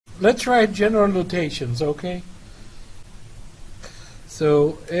let's write general notations, okay?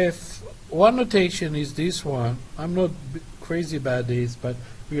 So if one notation is this one, I'm not crazy about this, but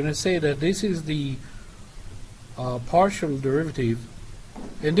we're going to say that this is the partial derivative,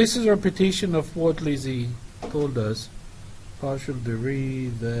 and this is a repetition of what Lizzie told us. Partial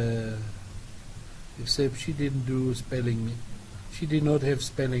derivative, except she didn't do spelling. She did not have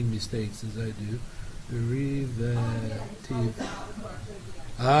spelling mistakes as I do. Derivative.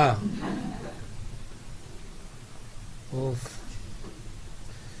 Of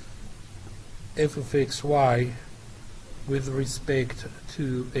f of x, y with respect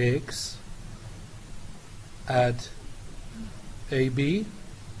to x at AB.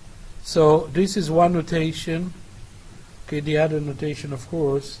 So this is one notation. Okay, the other notation, of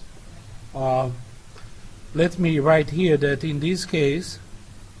course. Let me write here that in this case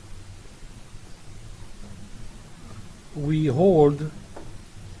we hold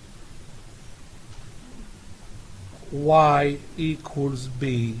y equals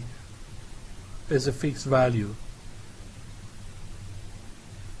b as a fixed value,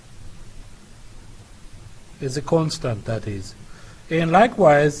 as a constant, that is. And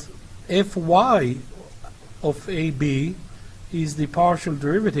likewise, fy of AB is the partial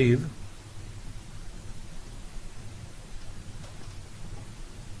derivative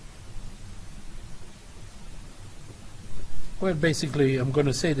well, basically I'm going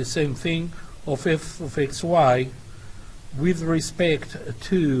to say the same thing of f of xy with respect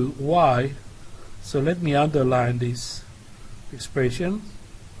to y. So let me underline this expression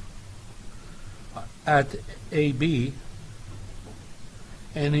at AB,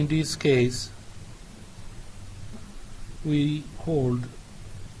 and in this case we hold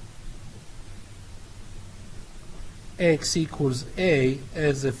x equals a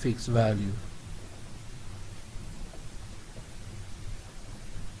as a fixed value.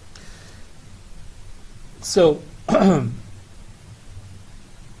 So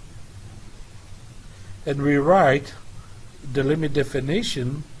and we write the limit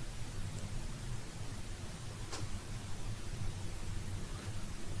definition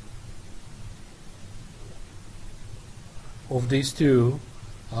of these two.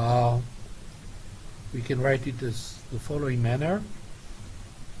 We can write it as the following manner.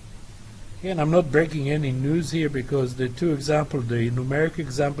 And I'm not breaking any news here, because the two examples, the numeric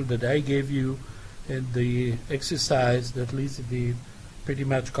example that I gave you and the exercise that Lisa did, pretty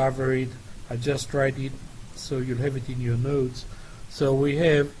much cover it. I just write it so you'll have it in your notes. So we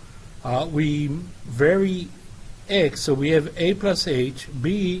have, we vary x, so we have a plus h,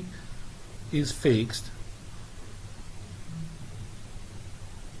 b is fixed,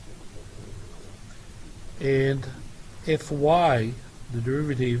 and fy, the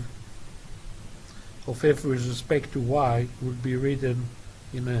derivative of f with respect to y, would be written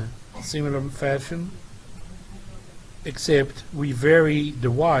in a similar fashion, except we vary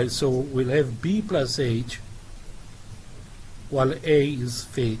the y, so we'll have b plus h while a is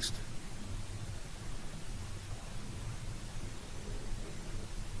fixed.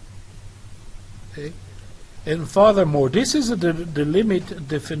 Okay. And furthermore, this is the limit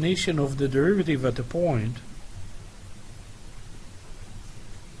definition of the derivative at a point.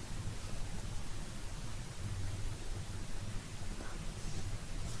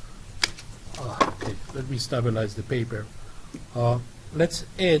 Okay, let me stabilize the paper. Let's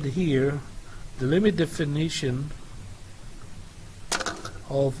add here the limit definition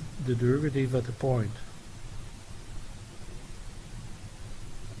of the derivative at a point.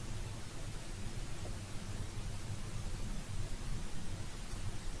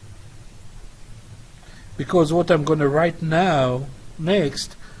 Because what I'm going to write now,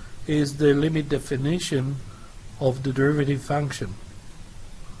 next, is the limit definition of the derivative function.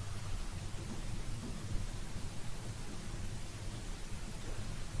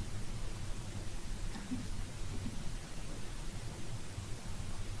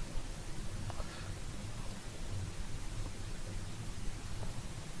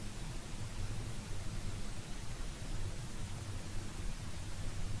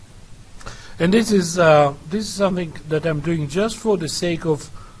 And this is something that I'm doing just for the sake of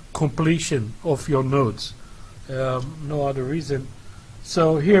completion of your notes, no other reason.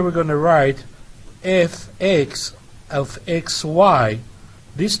 So here we're going to write fx of xy.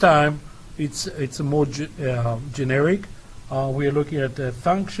 This time it's a more generic. We are looking at the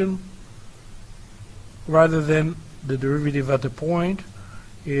function rather than the derivative at a point.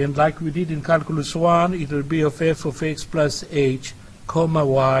 And like we did in calculus 1, it will be of f of x plus h, comma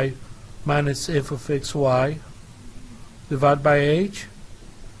y, minus f of xy divided by h,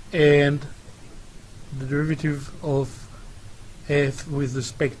 and the derivative of f with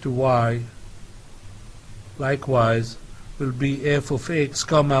respect to y, likewise, will be f of x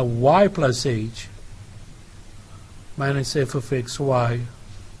comma y plus h minus f of x y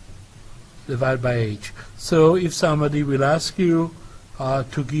divided by h. So if somebody will ask you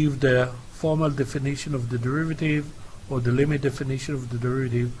to give the formal definition of the derivative or the limit definition of the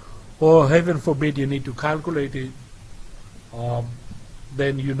derivative, or heaven forbid you need to calculate it,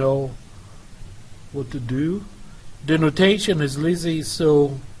 then you know what to do. The notation, as Lizzie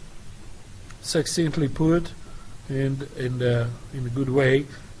so succinctly put in a good way,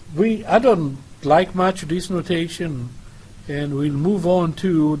 I don't like much this notation, and we'll move on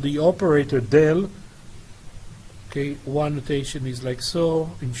to the operator del. Okay, one notation is like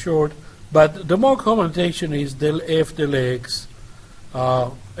so in short, but the more common notation is del f del x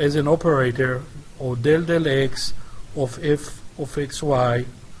as an operator, or del x of f of xy,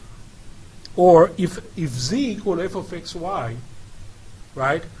 or if z equal f of xy,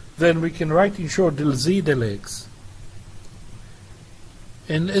 right, then we can write in short del z del x.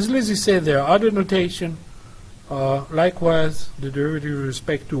 And as Lizzie said, there are other notation, likewise the derivative with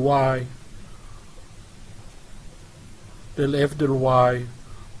respect to y, del f del y,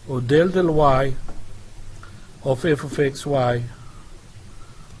 or del y of f of xy,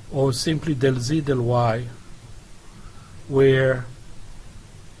 or simply del z del y, where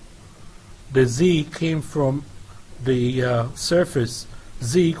the z came from the surface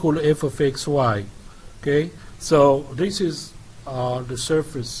z equal f of xy. Okay, so this is the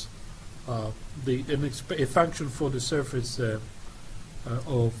surface, a function for the surface that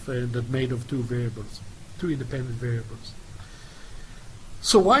made of two variables, two independent variables.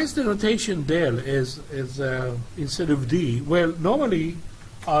 So why is the notation del as instead of d? Well, normally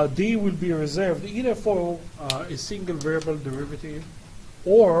d will be reserved either for a single variable derivative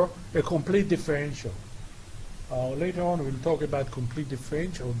or a complete differential. Later on we'll talk about complete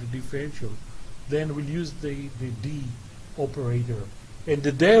differential, the differential. Then we'll use the d operator. And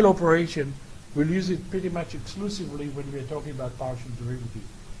the del operation, we'll use it pretty much exclusively when we're talking about partial derivative.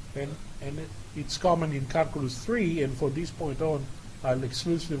 And it's common in Calculus 3, and for this point on, I'll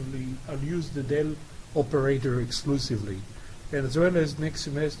use the del operator exclusively. And as well as next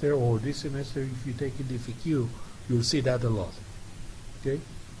semester or this semester, if you take a DFQ, you'll see that a lot. Okay?